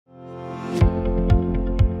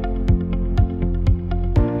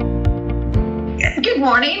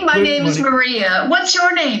morning. My name is Maria. What's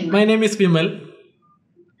your name? My name is Vimal.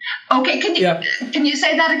 Okay, can you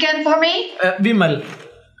say that again for me? Vimal.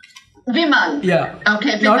 Vimal. Yeah.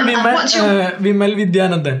 Okay, Vimal. Not Vimal. What's your... Vimal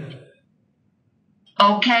Vidyanathan.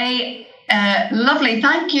 Okay, lovely.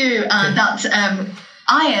 Thank you. That's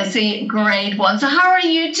ISE Grade 1. So how are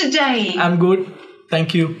you today? I'm good.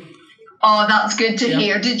 Thank you. Oh, that's good to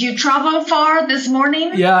hear. Did you travel far this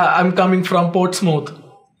morning? Yeah, I'm coming from Portsmouth.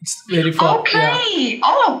 It's very far. Okay. Yeah.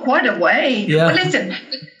 Oh, quite a way. Yeah. Well, listen,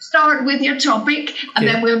 start with your topic and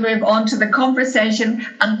then we'll move on to the conversation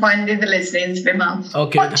and finally the listenings, Vimal.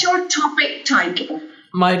 Okay. What's your topic title?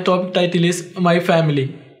 My topic title is My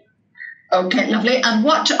Family. Okay, lovely. And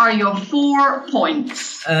what are your 4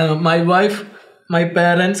 points? My wife, my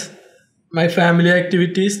parents, my family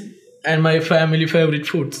activities, and my family favorite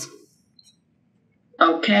foods.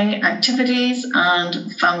 Okay, activities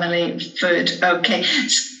and family food. Okay.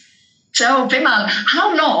 So, Vimal,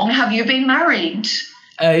 how long have you been married?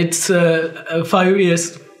 It's 5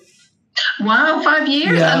 years. Wow, 5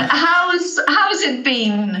 years. Yeah. And how's it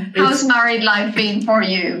been? How's married life been for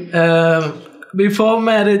you? Before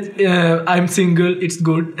marriage, I'm single. It's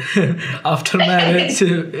good. After marriage,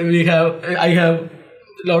 I have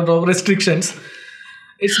a lot of restrictions.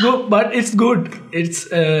 It's good, but it's good. It's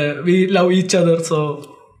we love each other,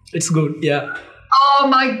 so it's good. Yeah. Oh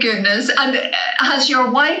my goodness! And has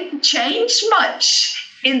your wife changed much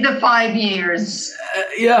in the 5 years?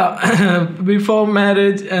 Yeah. Before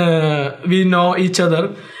marriage, we know each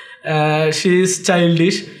other. She is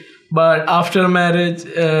childish. But after marriage,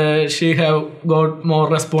 she have got more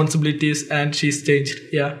responsibilities and she's changed.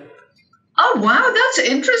 Yeah. Oh, wow. That's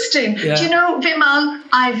interesting. Yeah. Do you know, Vimal,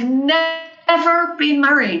 I've never been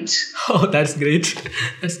married. Oh, that's great.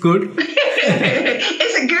 That's good.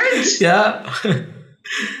 Is it good? Yeah.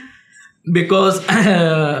 Because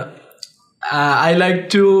I like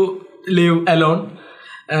to live alone.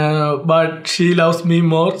 But she loves me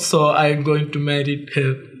more. So I'm going to marry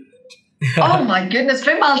her. Yeah. Oh my goodness,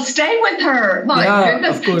 Vimal, stay with her. My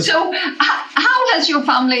goodness. Of course. So how has your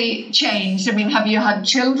family changed? I mean, have you had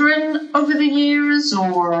children over the years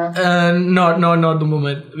or? No, not the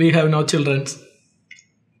moment. We have no children.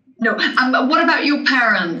 No. What about your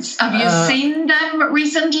parents? Have you seen them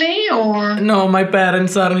recently or? No, my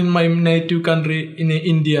parents are in my native country in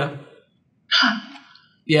India.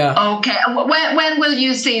 Yeah. Okay. When will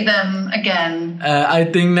you see them again? I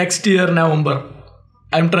think next year, November.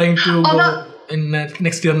 I'm trying to go in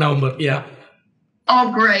next year, November. Yeah.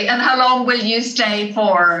 Oh, great! And how long will you stay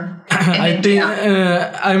for? I think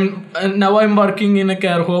I'm working in a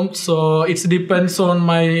care home, so it depends on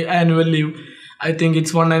my annual leave. I think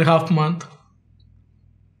it's 1.5 months.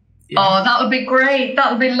 Yeah. Oh, that would be great.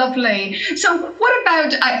 That would be lovely. So, what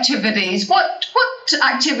about activities? What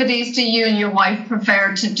activities do you and your wife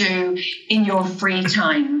prefer to do in your free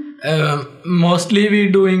time? Mostly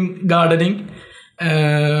we're doing gardening.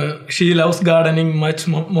 She loves gardening much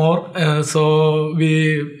more, so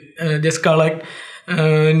we just collect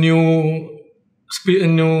new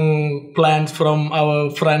plants from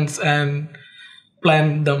our friends and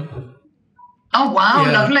plant them. Oh wow,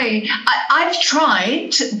 lovely! I've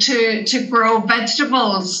tried to grow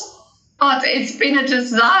vegetables, but it's been a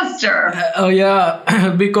disaster. Oh yeah,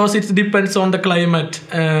 because it depends on the climate.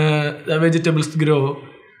 The vegetables grow.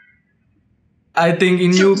 I think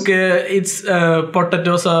in UK it's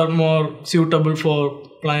potatoes are more suitable for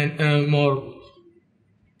more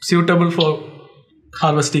suitable for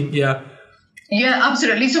harvesting. Yeah. Yeah,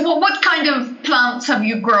 absolutely. So what kind of plants have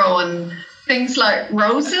you grown? Things like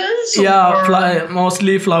roses? Yeah,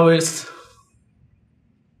 mostly flowers.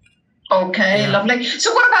 Okay, lovely.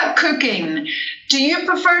 So what about cooking? Do you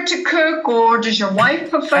prefer to cook or does your wife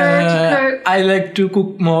prefer to cook? I like to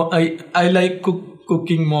cook more. I like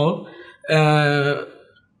cooking more.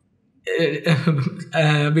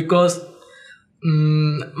 Because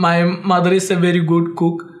my mother is a very good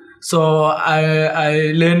cook, so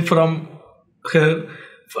I learned from her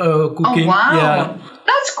cooking. Oh wow, yeah.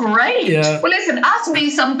 That's great. Yeah. Well, listen, ask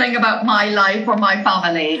me something about my life or my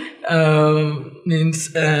family.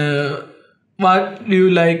 What do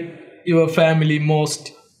you like your family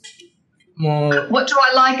most? More. What do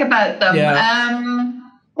I like about them? Yeah.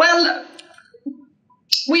 Well,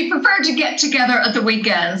 we prefer to get together at the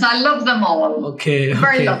weekends. I love them all. Okay.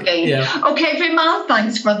 Very lovely. Yeah. Okay, Vimal,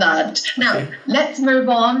 thanks for that. Now, let's move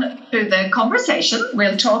on to the conversation.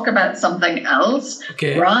 We'll talk about something else.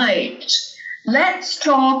 Okay. Right. Let's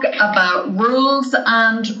talk about rules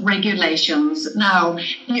and regulations. Now,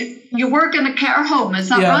 you work in a care home, is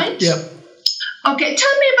that right? Yeah. Okay,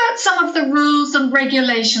 tell me about some of the rules and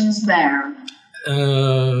regulations there.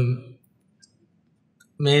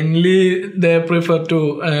 Mainly, they prefer to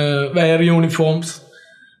wear uniforms.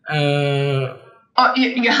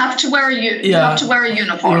 You have to wear you have to wear a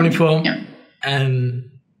uniform. Yeah.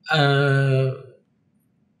 And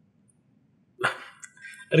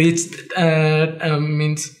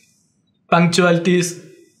means punctualities.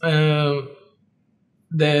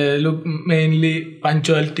 They look mainly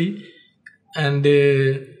punctuality and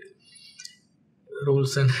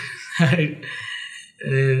rules and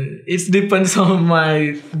it depends on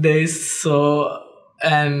my days. So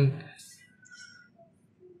and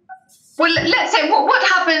well, let's say what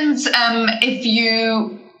happens if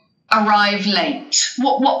you arrive late?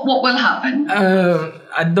 What will happen?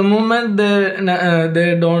 At the moment,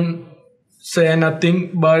 they don't say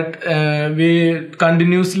nothing, but we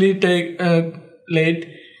continuously take late.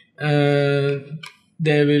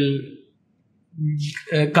 They will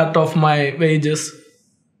cut off my wages.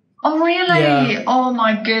 Oh, really? Yeah. Oh,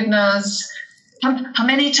 my goodness. How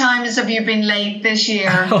many times have you been late this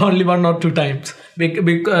year? Only 1 or 2 times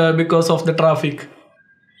because of the traffic.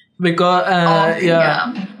 Because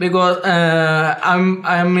because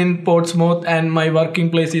I'm in Portsmouth and my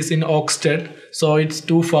working place is in Oxted, so it's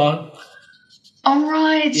too far. All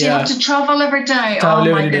right, you have to travel every day. Travel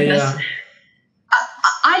my every day, goodness.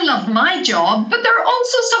 I love my job, but there are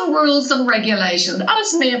also some rules and regulations.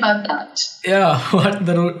 Ask me about that. Yeah,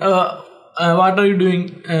 what are you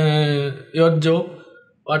doing? Your job?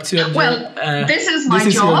 What's your job? Well, this is my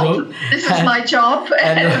job. This is my job,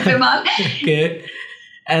 Vimal. Okay.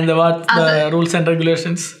 And what the rules and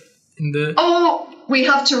regulations in the? Oh, we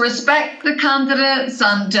have to respect the candidates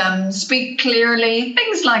and speak clearly,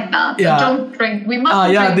 things like that. Yeah. Don't drink. We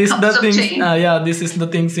must drink cups of tea. This is the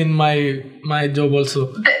things in my job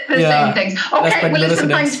also. The same things. Okay, Respect well, listen,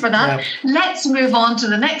 thanks for that. Yeah. Let's move on to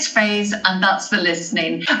the next phase, and that's the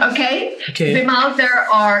listening. Okay? Okay. Vimal, there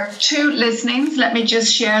are 2 listenings. Let me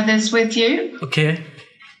just share this with you. Okay.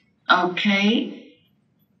 Okay.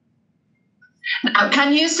 Now,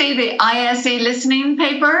 can you see the ISE listening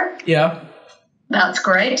paper? Yeah. That's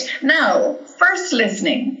great. Now, first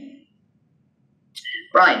listening.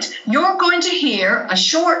 Right, you're going to hear a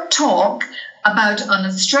short talk about an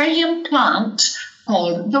Australian plant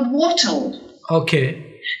called the wattle.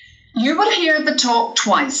 Okay. You will hear the talk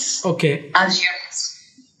twice. Okay. As you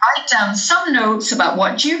write down some notes about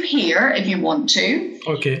what you hear if you want to.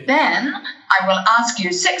 Okay. Then I will ask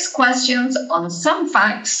you 6 questions on some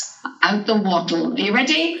facts about the wattle. Are you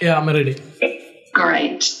ready? Yeah, I'm ready.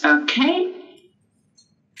 Great. Okay.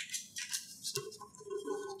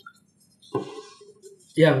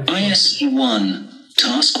 Yeah. ISE I,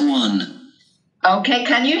 Task 1. Okay,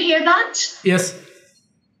 can you hear that? Yes.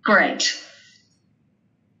 Great.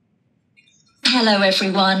 Hello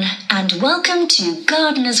everyone and welcome to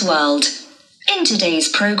Gardener's World. In today's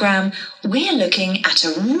programme, we're looking at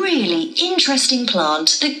a really interesting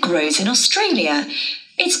plant that grows in Australia.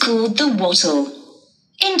 It's called the wattle.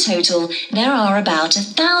 In total, there are about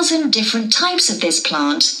 1,000 different types of this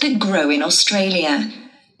plant that grow in Australia.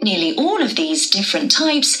 Nearly all of these different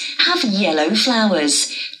types have yellow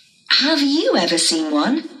flowers. Have you ever seen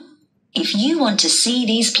one? If you want to see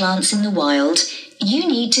these plants in the wild, you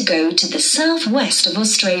need to go to the southwest of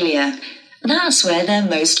Australia. That's where they're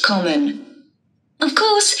most common. Of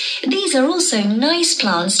course, these are also nice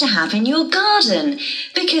plants to have in your garden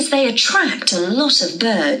because they attract a lot of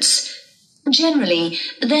birds. Generally,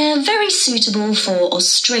 they're very suitable for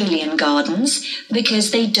Australian gardens because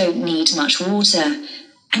they don't need much water.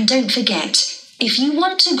 And don't forget, if you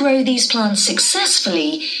want to grow these plants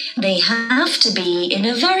successfully, they have to be in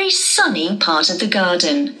a very sunny part of the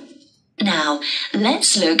garden. Now,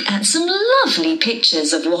 let's look at some lovely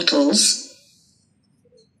pictures of wattles.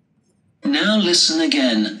 Now listen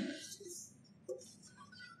again.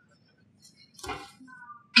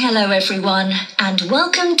 Hello everyone and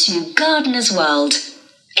welcome to Gardener's World.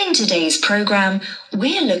 In today's programme,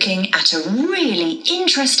 we're looking at a really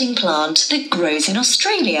interesting plant that grows in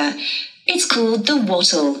Australia. It's called the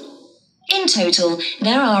wattle. In total,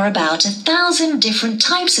 there are about 1,000 different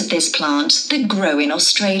types of this plant that grow in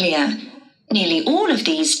Australia. Nearly all of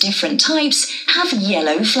these different types have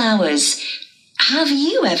yellow flowers. Have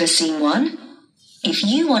you ever seen one? If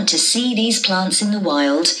you want to see these plants in the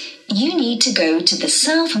wild, you need to go to the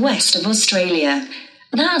southwest of Australia.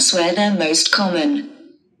 That's where they're most common.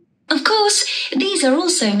 Of course, these are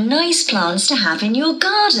also nice plants to have in your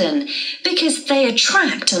garden because they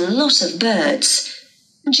attract a lot of birds.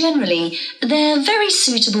 Generally, they're very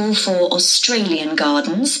suitable for Australian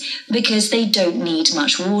gardens because they don't need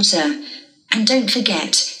much water. And don't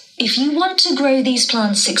forget, if you want to grow these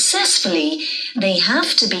plants successfully, they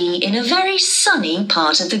have to be in a very sunny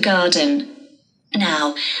part of the garden.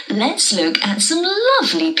 Now, let's look at some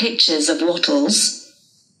lovely pictures of wattles.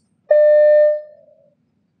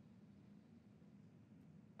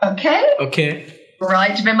 Okay. Okay.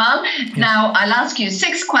 Right, Vimal. Now, I'll ask you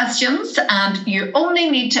 6 questions and you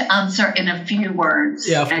only need to answer in a few words.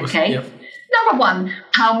 Yeah, of course. Okay. Yeah. Number 1,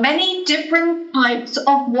 how many different types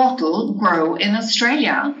of wattle grow in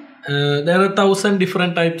Australia? There are 1,000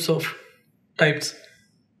 different types.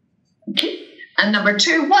 Okay. And number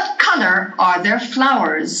 2, what color are their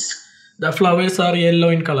flowers? The flowers are yellow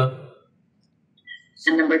in color.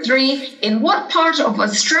 And number 3, in what part of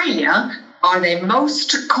Australia are they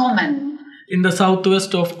most common? In the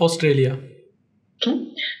southwest of Australia.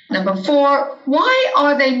 Okay. Number 4, why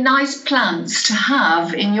are they nice plants to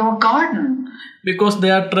have in your garden? Because they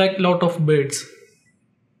attract a lot of birds.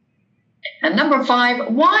 And number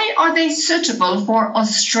 5, why are they suitable for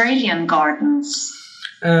Australian gardens?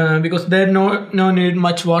 Because they no need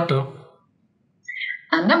much water.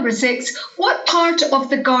 And number 6, what part of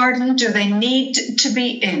the garden do they need to be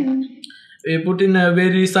in? We put in a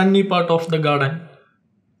very sunny part of the garden.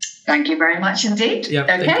 Thank you very much indeed. Yeah,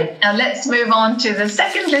 thank okay, you. now let's move on to the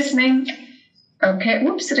second listening. Okay,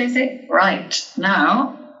 whoops, did I say? Right,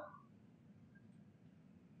 now.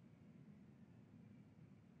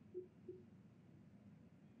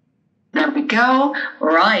 There we go.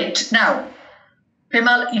 Right, now,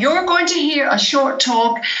 Vimal, you're going to hear a short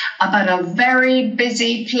talk about a very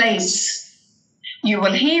busy place. You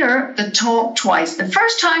will hear the talk twice. The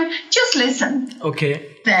first time, just listen. Okay.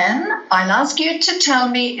 Then I'll ask you to tell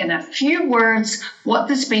me in a few words what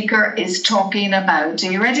the speaker is talking about.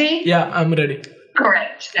 Are you ready? Yeah, I'm ready.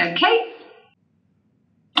 Correct. Okay.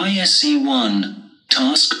 ISE I,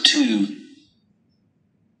 Task 2.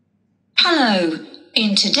 Hello.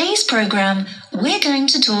 In today's program, we're going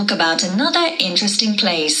to talk about another interesting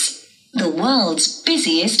place, the world's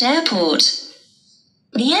busiest airport.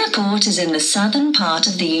 The airport is in the southern part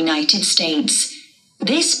of the United States.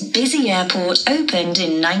 This busy airport opened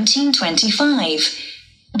in 1925.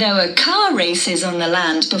 There were car races on the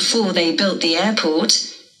land before they built the airport.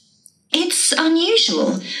 It's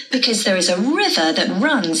unusual because there is a river that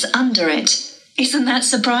runs under it. Isn't that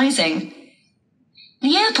surprising?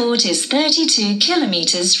 The airport is 32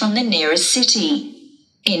 kilometers from the nearest city.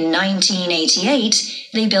 In 1988,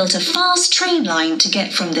 they built a fast train line to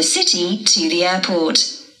get from the city to the airport.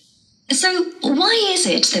 So, why is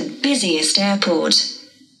it the busiest airport?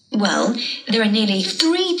 Well, there are nearly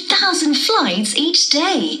 3,000 flights each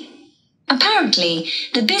day. Apparently,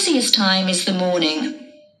 the busiest time is the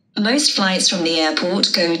morning. Most flights from the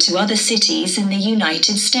airport go to other cities in the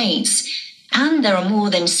United States, and there are more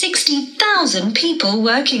than 60,000 people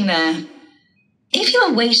working there. If you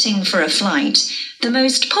are waiting for a flight, the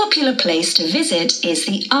most popular place to visit is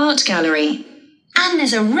the art gallery. And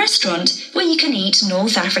there's a restaurant where you can eat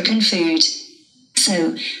North African food.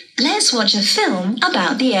 So, let's watch a film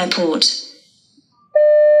about the airport.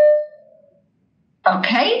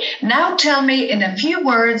 Okay, now tell me in a few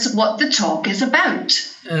words what the talk is about.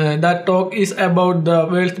 That talk is about the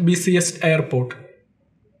world's busiest airport.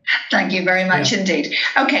 Thank you very much indeed.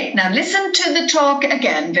 Okay, now listen to the talk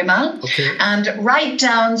again, Vimal, Okay. and write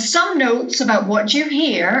down some notes about what you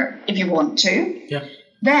hear if you want to. Yeah.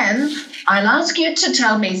 Then I'll ask you to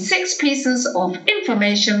tell me 6 pieces of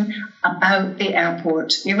information about the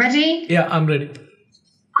airport. You ready? Yeah, I'm ready.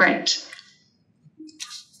 Great.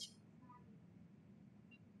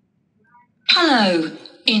 Hello.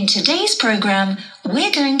 In today's program,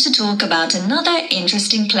 we're going to talk about another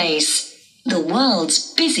interesting place, the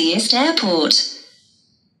world's busiest airport.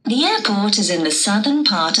 The airport is in the southern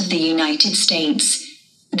part of the United States.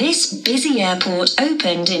 This busy airport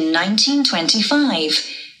opened in 1925.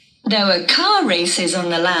 There were car races on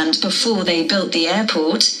the land before they built the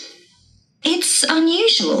airport. It's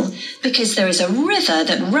unusual because there is a river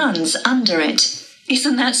that runs under it.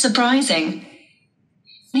 Isn't that surprising?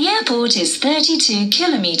 The airport is 32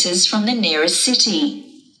 kilometers from the nearest city.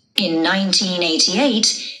 In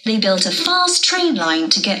 1988, they built a fast train line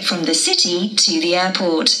to get from the city to the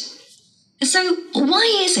airport. So,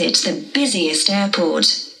 why is it the busiest airport?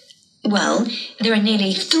 Well, there are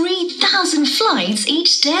nearly 3,000 flights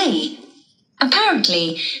each day.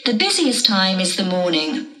 Apparently, the busiest time is the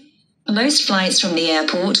morning. Most flights from the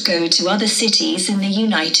airport go to other cities in the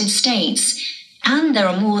United States, and there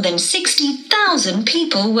are more than 60,000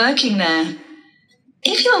 people working there.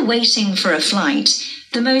 If you are waiting for a flight,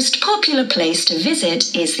 the most popular place to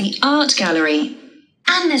visit is the art gallery.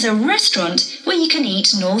 And there's a restaurant where you can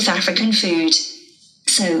eat North African food.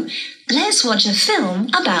 So, let's watch a film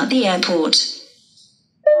about the airport.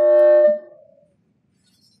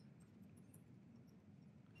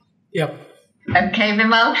 Yep. Okay,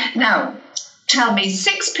 Vimal. Now, tell me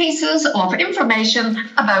 6 pieces of information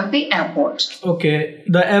about the airport. Okay,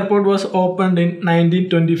 the airport was opened in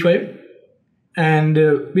 1925, and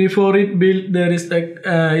before it built, there is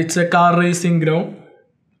it's a car racing ground,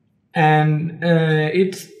 and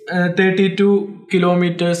it's 32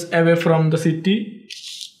 kilometers away from the city.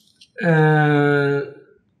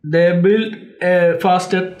 They built a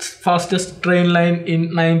fastest train line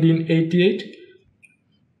in 1988.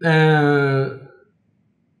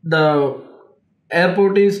 The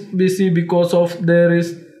airport is busy because of there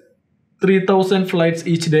is 3,000 flights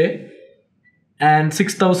each day, and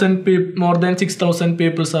 6,000 more than 6,000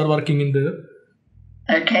 people are working in there.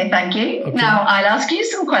 Okay, thank you. Okay. Now I'll ask you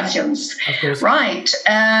some questions. Of course. Right.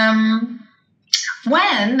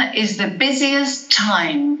 When is the busiest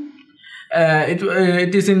time?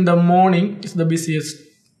 It is in the morning. It's the busiest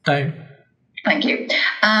time. Thank you.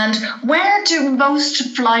 And where do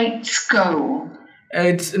most flights go?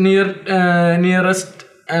 It's nearest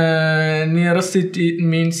city,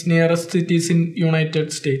 means nearest cities in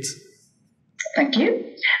United States. Thank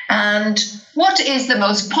you. And what is the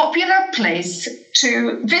most popular place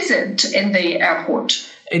to visit in the airport?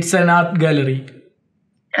 It's an art gallery.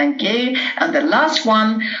 Thank you. And the last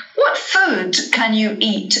one, what food can you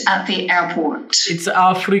eat at the airport? It's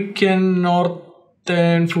African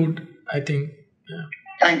northern food, I think. Yeah.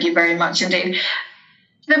 Thank you very much indeed.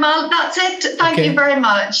 Vimal, that's it. Thank you very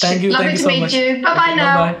much. Thank you. Lovely Thank you to so meet much. you. Bye-bye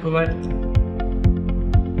now. Bye-bye. Bye-bye.